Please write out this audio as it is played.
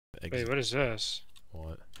Wait, what is this?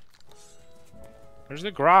 What? Where's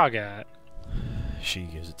the grog at? She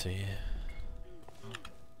gives it to you.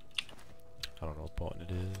 I don't know what button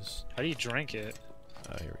it is. How do you drink it?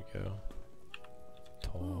 Here we go.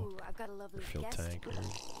 Talk. Ooh, I've got a lovely Refill guest. tankard.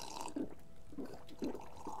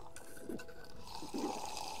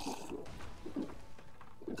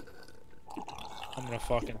 I'm gonna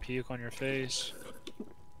fucking puke on your face.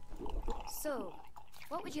 So,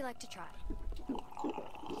 what would you like to try?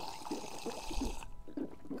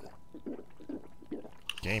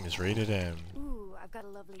 Game is rated M. Ooh, I've got a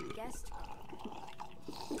lovely guest.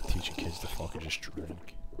 Teaching kids to fucking just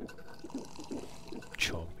drink.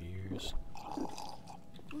 Chug beers.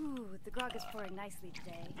 Ooh, the grog is pouring nicely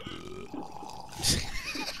today.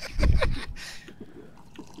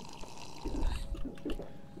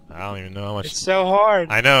 I don't even know how much. It's so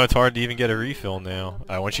hard. I know, it's hard to even get a refill now.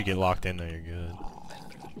 Once you get locked in there, you're good.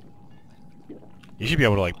 You should be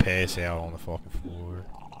able to, like, pass out on the fucking floor.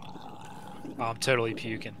 Oh, I'm totally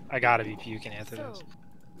puking. I gotta be puking after So, this.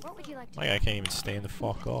 what would you like to My guy can't even stand the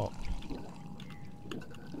fuck up.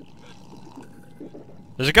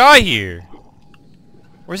 There's a guy here!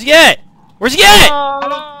 Where's he at? Where's he at?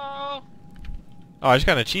 Hello! Oh, I just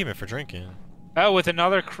got an achievement for drinking. Oh, with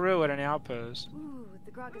another crew at an outpost. Ooh,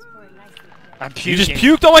 the grog is pouring nicely today. I'm puking. You just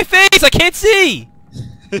puked on my face! I can't see!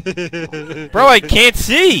 Bro, I can't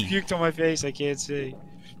see! Puked on my face. I can't see.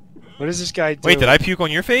 What does this guy do? Wait, did I puke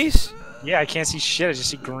on your face? Yeah, I can't see shit. I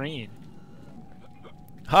just see green.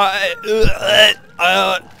 Hi,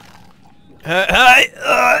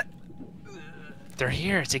 hi, They're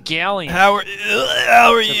here. It's a galleon. how are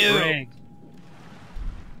It's a you? brig.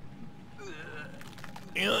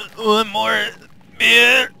 You want one more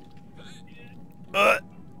beer?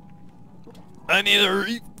 I need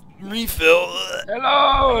a refill.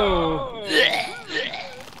 Hello.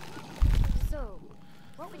 So,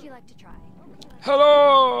 what would you like to try?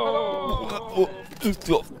 Hello.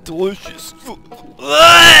 Delicious.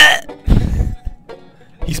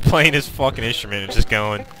 He's playing his fucking instrument and just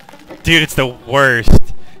going, dude, it's the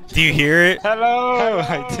worst. Do you hear it? Hello.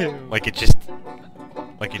 I do. Like it just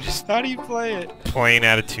How do you play it? playing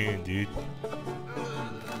out of tune, dude.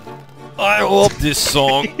 I love this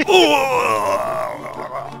song.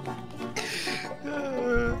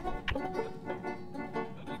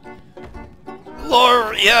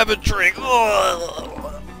 Laurie, have a drink.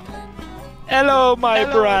 Hello, my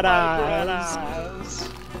brothers.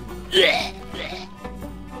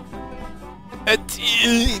 A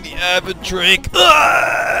teeny, have a drink.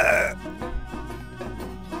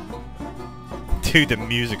 Dude, the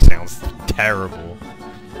music sounds terrible.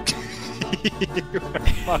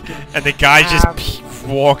 And the guy's just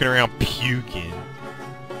walking around puking.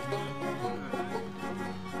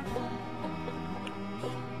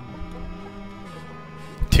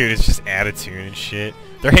 Dude, it's just attitude and shit.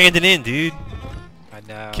 They're handing in, dude. I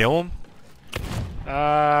know. Kill him?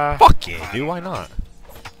 Fuck. Fuck yeah, dude. Why not?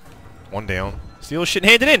 One down. Steal shit and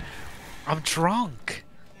hand it in. I'm drunk.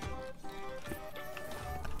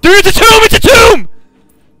 Dude, it's a tomb! It's a tomb!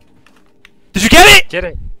 Did you get it? Get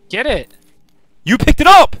it. Get it. You picked it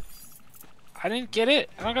up. I didn't get it.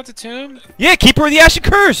 I don't got the tomb. Yeah, Keeper of the Ashen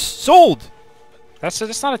Curse. Sold. That's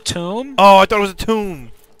not a tomb. Oh, I thought it was a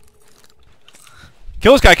tomb.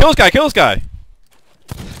 Kill this guy. Kill this guy. Kill this guy.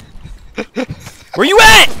 Where you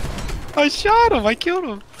at? I shot him. I killed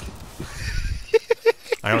him.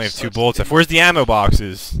 I only have 2 bullets left. Where's the ammo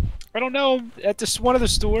boxes? I don't know. At this one of the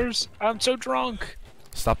stores. I'm so drunk.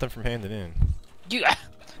 Stop them from handing in. You.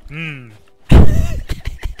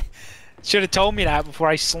 Should have told me that before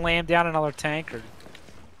I slammed down another tankard.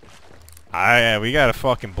 We got a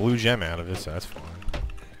fucking blue gem out of it, so that's fine.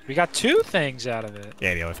 We got 2 things out of it.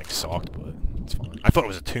 Yeah, the other thing sucked, but it's fine. I thought it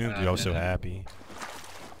was a tomb, dude. I was so happy.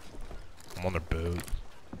 I'm on their boat.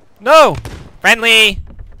 No! Friendly!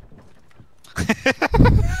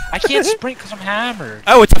 I can't sprint because I'm hammered.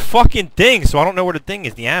 Oh, it's a fucking thing, so I don't know where the thing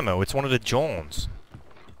is, the ammo. It's one of the Johns.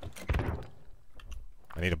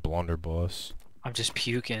 I need a blunderbuss. I'm just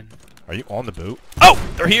puking. Are you on the boat? Oh!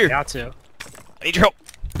 They're here! Got to. I need your help!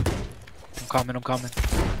 I'm coming. I'm coming.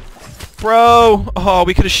 Bro! Oh,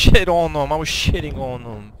 we could have shit on them. I was shitting on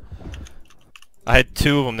them. I had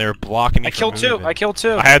 2 of them. They were blocking me I from killed 2. moving. I killed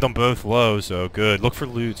 2. I had them both low, so good. Look for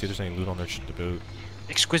loot. See if there's any loot on their the boat.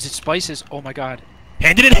 Exquisite spices. Oh my god.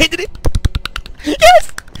 Hand it in! Hand it in!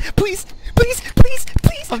 Yes! Please! Please! Please!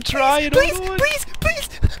 Please! I'm trying. Please! Hold on. Please! Please!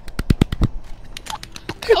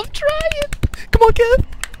 I'm trying. Come on, Kev!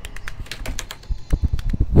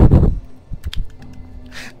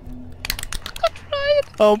 I'm trying.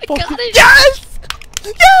 Oh, I got it. Yes!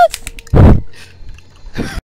 Yes!